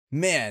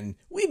Man,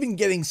 we've been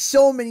getting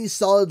so many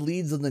solid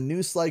leads on the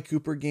new Sly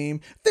Cooper game,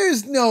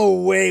 there's no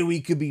way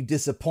we could be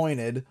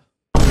disappointed.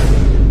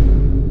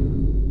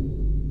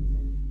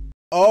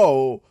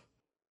 Oh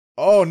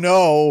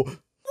no.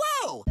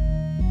 Whoa!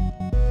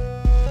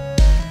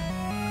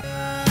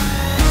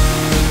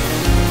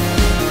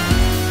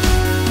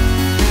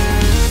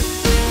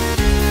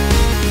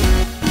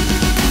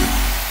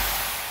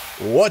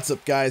 What's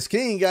up guys,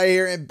 Canadian Guy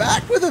here, and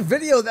back with a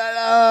video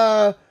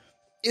that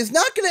is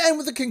not going to end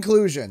with a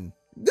conclusion.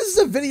 This is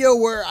a video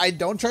where I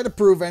don't try to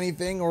prove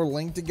anything or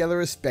link together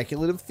a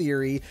speculative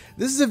theory.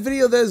 This is a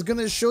video that is going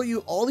to show you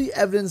all the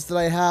evidence that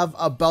I have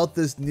about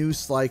this new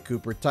Sly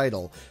Cooper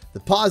title.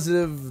 The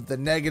positive, the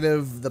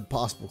negative, the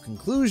possible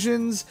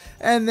conclusions,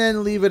 and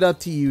then leave it up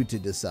to you to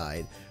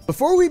decide.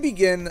 Before we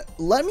begin,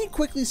 let me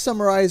quickly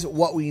summarize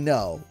what we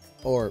know,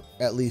 or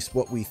at least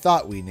what we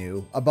thought we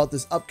knew, about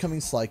this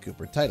upcoming Sly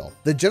Cooper title.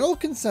 The general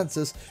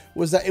consensus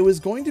was that it was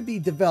going to be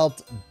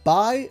developed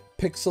by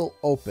Pixel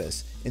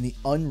Opus in the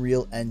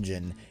Unreal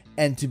Engine,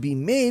 and to be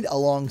made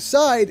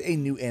alongside a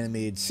new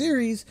animated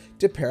series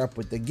to pair up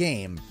with the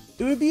game.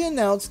 It would be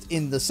announced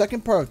in the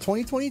second part of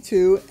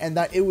 2022, and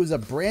that it was a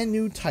brand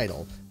new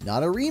title,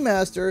 not a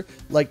remaster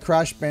like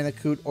Crash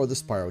Bandicoot or the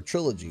Spyro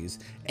trilogies.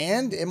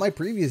 And in my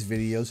previous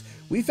videos,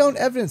 we found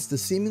evidence to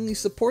seemingly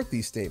support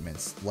these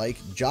statements, like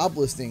job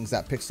listings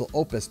at Pixel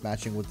Opus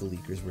matching what the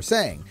leakers were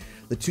saying.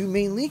 The two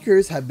main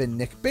leakers have been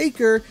Nick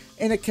Baker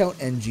and Account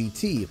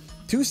NGT,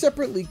 two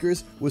separate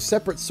leakers with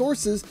separate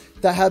sources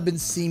that have been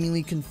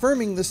seemingly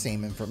confirming the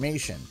same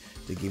information.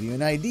 To give you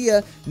an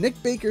idea,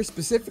 Nick Baker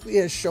specifically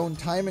has shown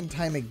time and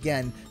time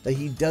again that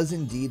he does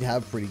indeed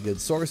have pretty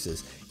good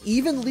sources,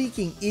 even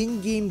leaking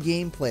in-game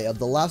gameplay of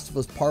The Last of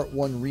Us Part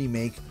 1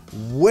 remake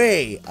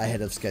way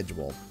ahead of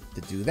schedule.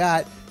 To do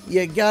that,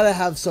 you gotta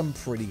have some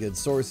pretty good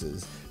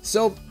sources.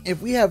 So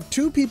if we have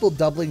two people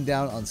doubling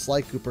down on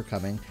Sly Cooper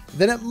coming,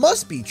 then it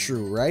must be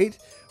true, right?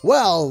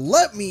 Well,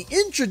 let me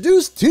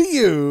introduce to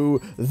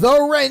you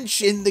the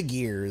wrench in the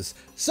gears.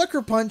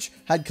 Sucker Punch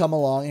had come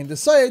along and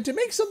decided to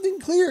make something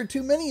clear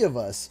to many of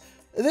us.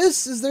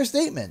 This is their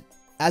statement.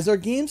 As our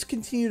games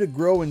continue to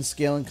grow in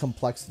scale and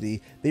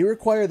complexity, they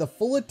require the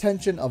full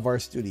attention of our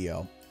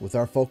studio. With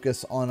our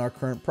focus on our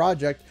current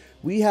project,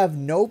 we have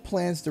no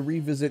plans to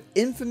revisit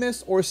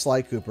Infamous or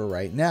Sly Cooper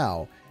right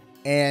now.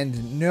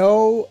 And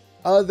no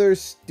other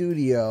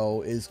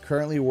studio is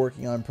currently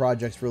working on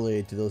projects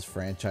related to those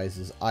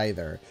franchises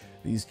either.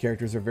 These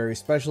characters are very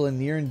special and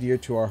near and dear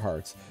to our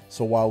hearts,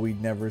 so while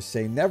we'd never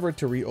say never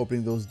to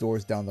reopening those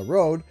doors down the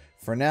road,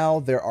 for now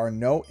there are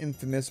no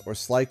Infamous or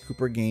Sly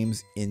Cooper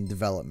games in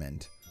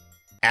development.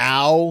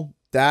 Ow,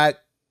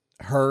 that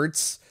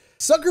hurts.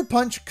 Sucker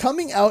Punch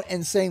coming out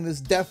and saying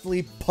this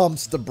definitely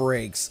pumps the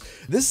brakes.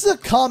 This is a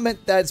comment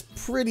that's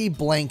pretty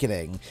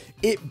blanketing.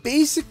 It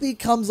basically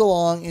comes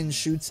along and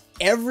shoots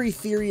every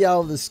theory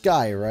out of the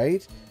sky,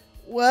 right?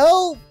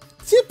 Well,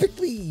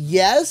 typically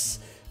yes,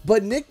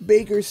 but Nick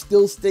Baker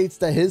still states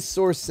that his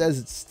source says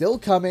it's still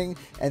coming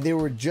and they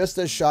were just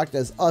as shocked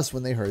as us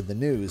when they heard the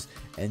news.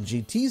 And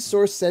GT's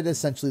source said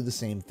essentially the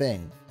same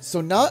thing. So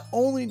not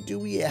only do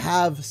we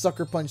have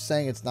Sucker Punch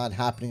saying it's not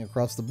happening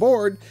across the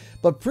board,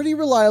 but pretty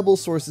reliable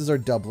sources are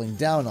doubling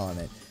down on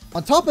it.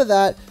 On top of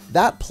that,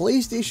 that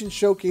PlayStation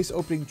Showcase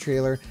opening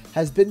trailer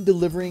has been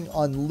delivering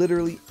on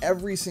literally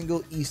every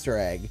single Easter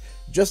egg.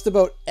 Just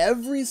about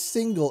every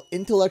single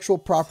intellectual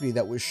property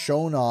that was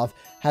shown off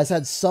has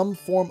had some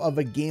form of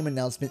a game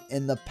announcement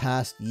in the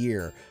past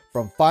year,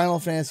 from Final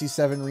Fantasy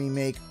VII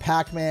Remake,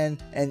 Pac-Man,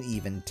 and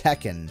even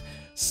Tekken.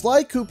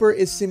 Sly Cooper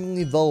is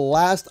seemingly the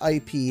last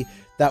IP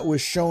that was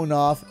shown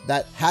off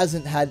that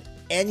hasn't had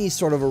any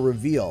sort of a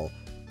reveal,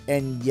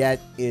 and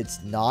yet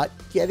it's not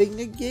getting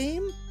a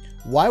game?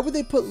 Why would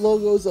they put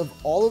logos of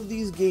all of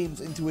these games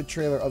into a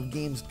trailer of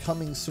games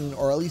coming soon,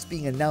 or at least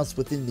being announced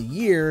within the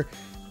year,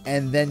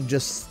 and then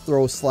just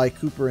throw Sly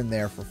Cooper in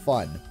there for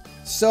fun?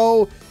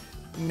 So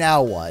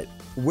now what?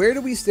 Where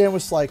do we stand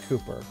with Sly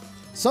Cooper?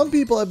 Some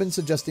people have been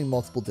suggesting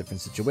multiple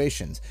different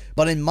situations,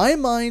 but in my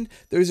mind,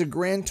 there's a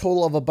grand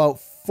total of about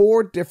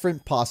 4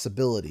 different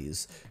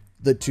possibilities.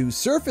 The two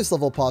surface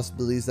level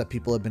possibilities that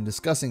people have been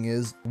discussing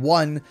is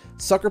 1.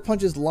 Sucker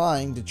Punch is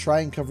lying to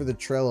try and cover the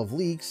trail of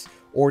leaks,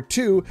 or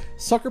 2.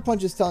 Sucker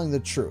Punch is telling the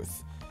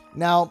truth.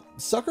 Now,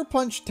 Sucker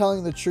Punch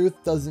telling the truth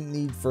doesn't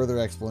need further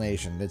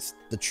explanation. It's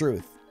the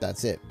truth.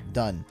 That's it.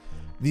 Done.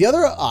 The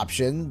other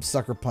option,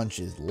 Sucker Punch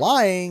is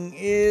lying,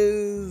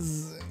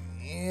 is...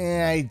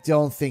 I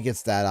don't think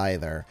it's that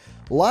either.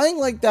 Lying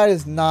like that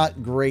is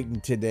not great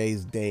in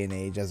today's day and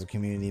age as a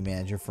community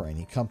manager for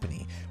any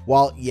company.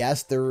 While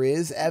yes, there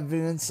is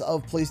evidence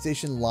of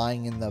PlayStation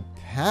lying in the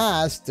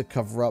past to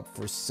cover up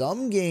for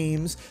some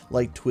games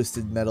like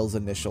Twisted Metal's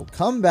initial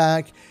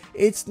comeback,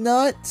 it's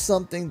not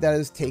something that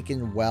is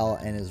taken well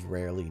and is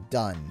rarely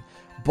done.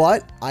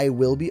 But I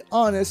will be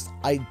honest,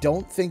 I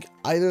don't think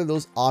either of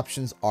those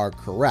options are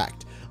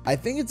correct. I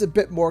think it's a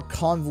bit more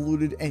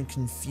convoluted and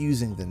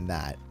confusing than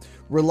that.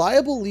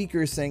 Reliable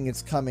leakers saying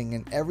it's coming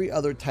and every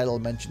other title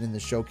mentioned in the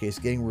showcase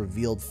getting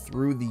revealed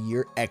through the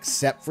year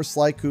except for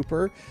Sly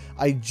Cooper,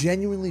 I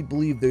genuinely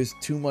believe there's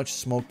too much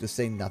smoke to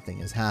say nothing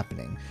is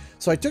happening.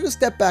 So I took a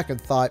step back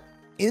and thought,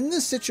 in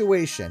this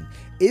situation,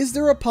 is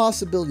there a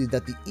possibility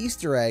that the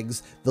Easter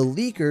eggs, the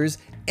leakers,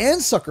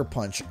 and Sucker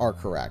Punch are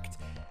correct?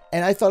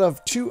 And I thought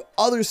of two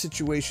other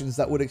situations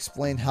that would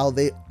explain how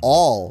they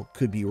all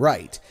could be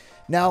right.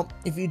 Now,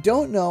 if you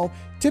don't know,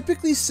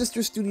 typically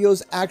sister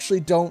studios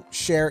actually don't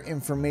share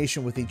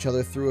information with each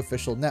other through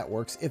official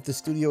networks if the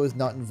studio is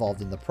not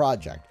involved in the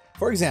project.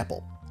 For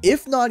example,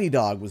 if Naughty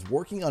Dog was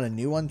working on a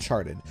new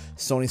Uncharted,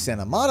 Sony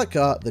Santa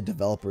Monica, the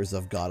developers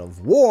of God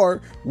of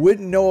War,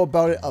 wouldn't know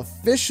about it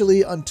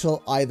officially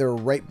until either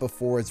right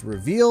before it's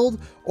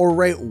revealed or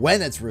right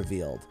when it's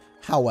revealed.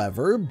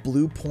 However,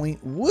 Blue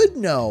Point would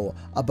know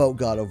about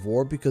God of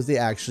War because they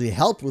actually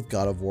helped with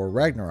God of War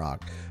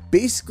Ragnarok.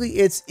 Basically,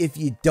 it's if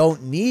you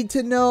don't need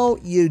to know,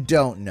 you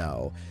don't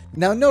know.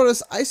 Now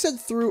notice I said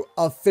through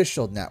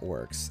official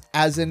networks,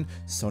 as in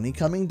Sony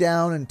coming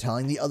down and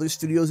telling the other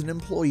studios and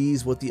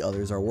employees what the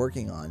others are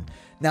working on.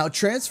 Now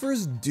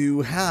transfers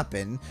do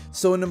happen,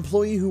 so an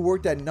employee who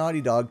worked at Naughty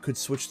Dog could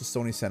switch to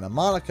Sony Santa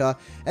Monica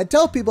and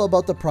tell people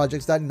about the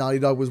projects that Naughty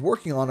Dog was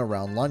working on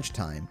around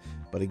lunchtime.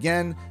 But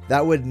again,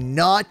 that would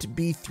not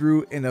be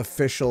through an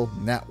official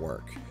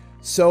network.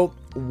 So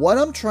what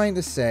I'm trying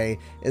to say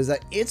is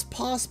that it's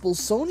possible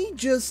Sony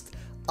just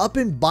up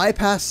and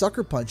bypassed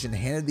Sucker Punch and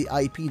handed the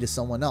IP to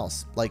someone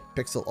else, like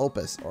Pixel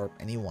Opus or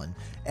anyone.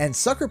 And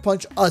Sucker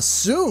Punch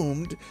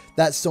assumed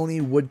that Sony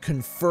would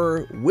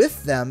confer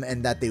with them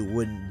and that they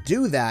wouldn't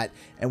do that,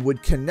 and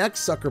would connect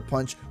Sucker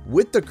Punch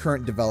with the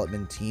current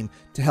development team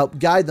to help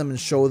guide them and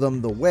show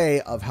them the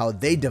way of how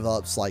they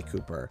develop Sly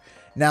Cooper.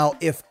 Now,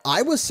 if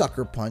I was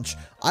Sucker Punch,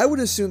 I would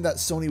assume that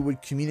Sony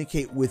would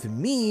communicate with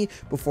me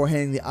before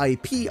handing the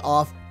IP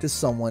off to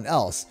someone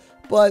else.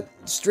 But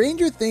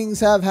stranger things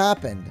have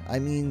happened. I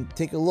mean,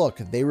 take a look.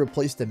 They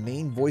replaced the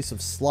main voice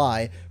of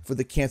Sly for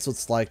the canceled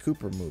Sly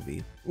Cooper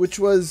movie, which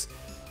was,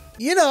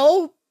 you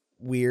know,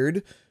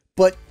 weird.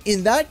 But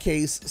in that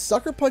case,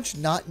 Sucker Punch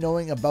not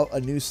knowing about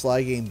a new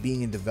Sly game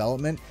being in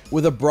development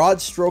with a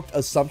broad-stroked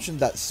assumption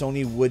that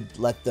Sony would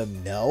let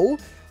them know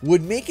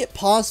would make it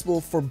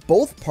possible for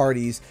both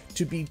parties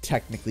to be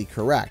technically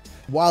correct.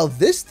 While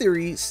this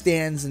theory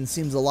stands and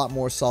seems a lot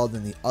more solid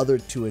than the other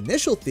two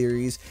initial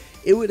theories,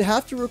 it would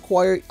have to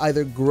require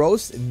either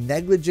gross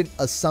negligent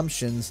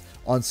assumptions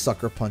on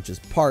Sucker Punch's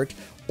part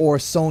or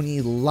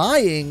Sony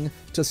lying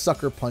to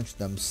Sucker Punch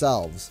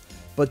themselves.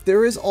 But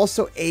there is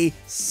also a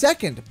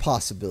second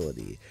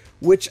possibility,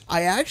 which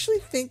I actually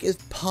think is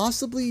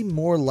possibly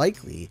more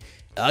likely.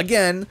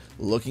 Again,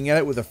 looking at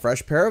it with a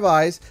fresh pair of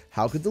eyes,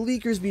 how could the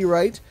leakers be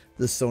right,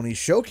 the Sony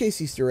Showcase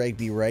Easter egg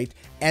be right,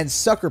 and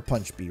Sucker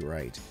Punch be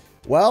right?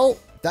 Well,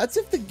 that's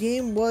if the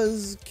game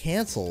was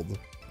canceled.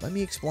 Let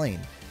me explain.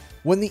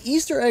 When the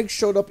Easter egg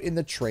showed up in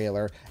the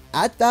trailer,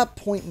 at that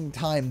point in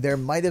time, there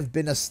might have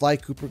been a Sly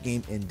Cooper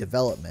game in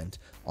development.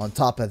 On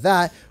top of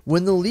that,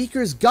 when the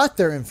leakers got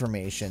their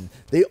information,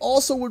 they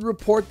also would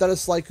report that a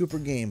Sly Cooper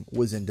game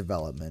was in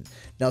development.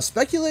 Now,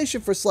 speculation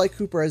for Sly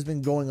Cooper has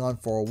been going on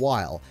for a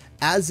while,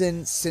 as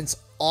in since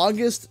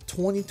August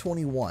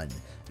 2021.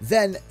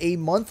 Then, a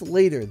month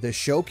later, the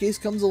showcase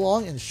comes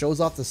along and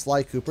shows off the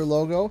Sly Cooper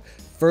logo,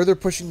 further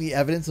pushing the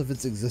evidence of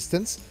its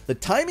existence. The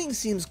timing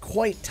seems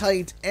quite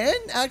tight and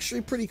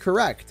actually pretty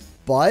correct.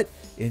 But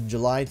in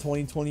July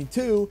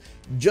 2022,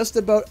 just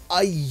about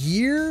a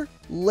year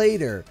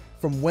later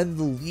from when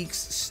the leaks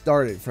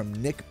started from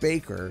Nick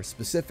Baker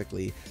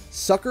specifically,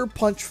 Sucker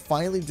Punch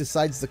finally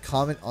decides to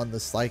comment on the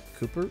Sly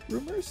Cooper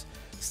rumors,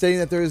 stating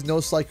that there is no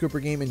Sly Cooper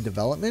game in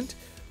development.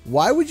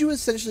 Why would you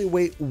essentially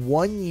wait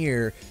 1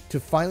 year to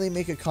finally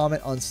make a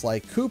comment on Sly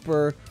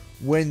Cooper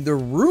when the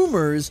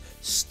rumors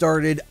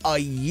started a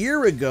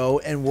year ago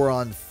and were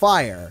on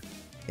fire?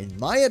 In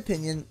my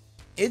opinion,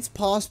 it's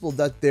possible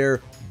that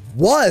there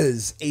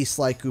was a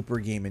Sly Cooper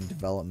game in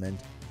development,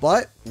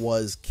 but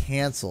was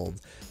canceled.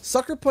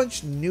 Sucker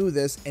Punch knew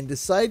this and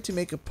decided to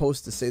make a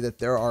post to say that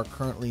there are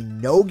currently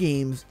no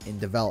games in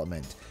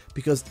development,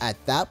 because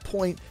at that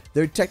point,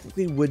 there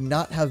technically would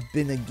not have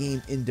been a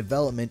game in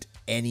development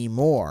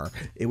anymore.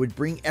 It would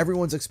bring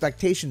everyone's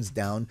expectations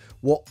down,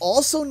 while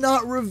also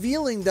not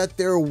revealing that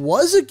there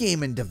was a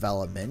game in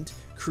development,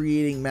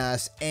 creating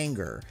mass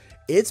anger.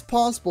 It's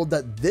possible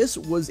that this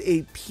was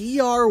a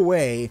PR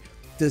way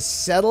to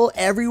settle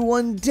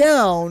everyone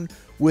down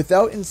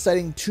without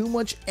inciting too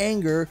much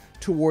anger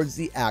towards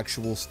the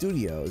actual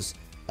studios.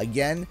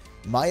 Again,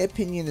 my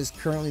opinion is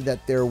currently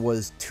that there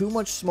was too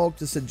much smoke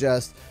to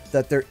suggest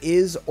that there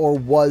is or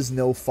was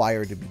no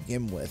fire to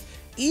begin with.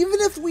 Even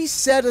if we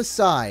set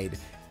aside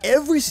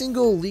every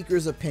single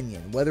leaker's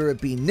opinion, whether it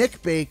be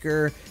Nick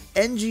Baker,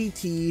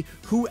 NGT,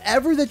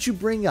 whoever that you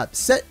bring up,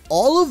 set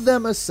all of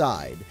them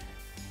aside,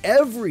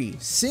 every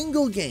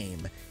single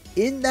game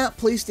in that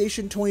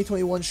PlayStation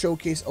 2021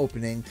 showcase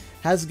opening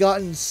has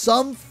gotten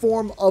some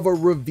form of a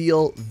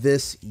reveal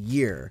this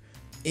year,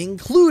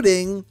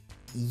 including,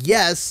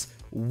 yes,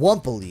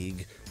 Wumpa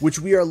League, which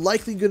we are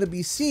likely going to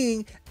be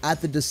seeing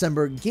at the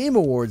December Game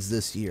Awards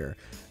this year.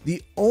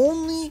 The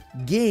only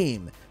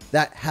game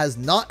that has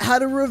not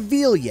had a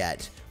reveal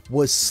yet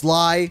was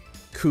Sly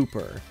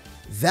Cooper.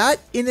 That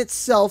in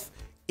itself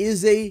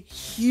is a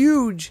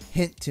huge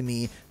hint to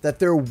me that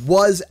there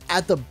was,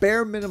 at the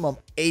bare minimum,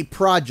 a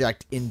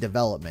project in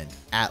development,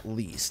 at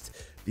least.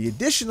 The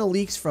additional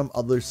leaks from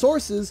other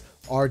sources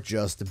are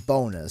just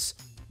bonus.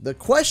 The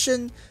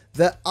question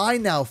that I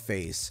now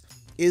face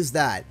is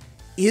that,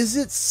 is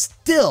it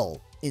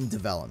still in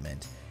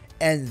development?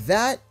 And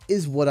that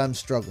is what I'm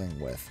struggling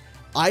with.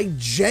 I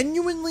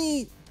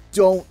genuinely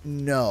don't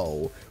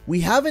know.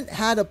 We haven't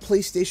had a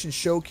PlayStation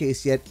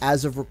showcase yet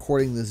as of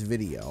recording this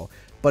video,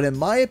 but in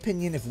my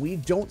opinion, if we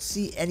don't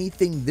see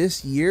anything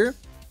this year,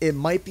 it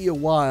might be a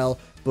while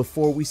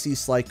before we see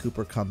Sly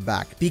Cooper come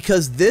back,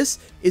 because this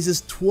is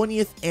his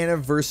 20th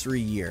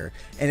anniversary year,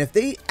 and if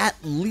they at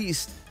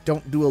least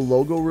don't do a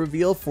logo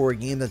reveal for a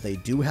game that they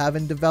do have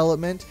in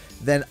development,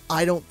 then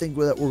I don't think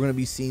that we're going to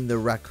be seeing the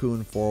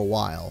raccoon for a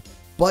while.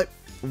 But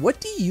what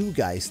do you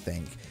guys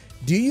think?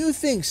 Do you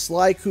think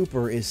Sly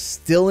Cooper is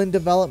still in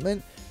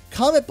development?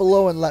 Comment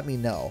below and let me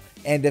know.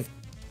 And if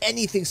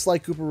anything Sly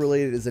Cooper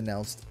related is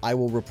announced, I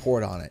will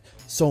report on it.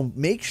 So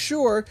make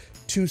sure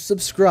to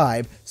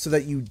subscribe so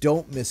that you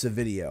don't miss a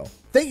video.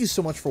 Thank you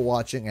so much for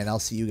watching, and I'll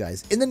see you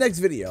guys in the next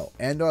video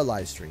and our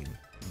live stream.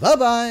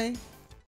 Bye-bye!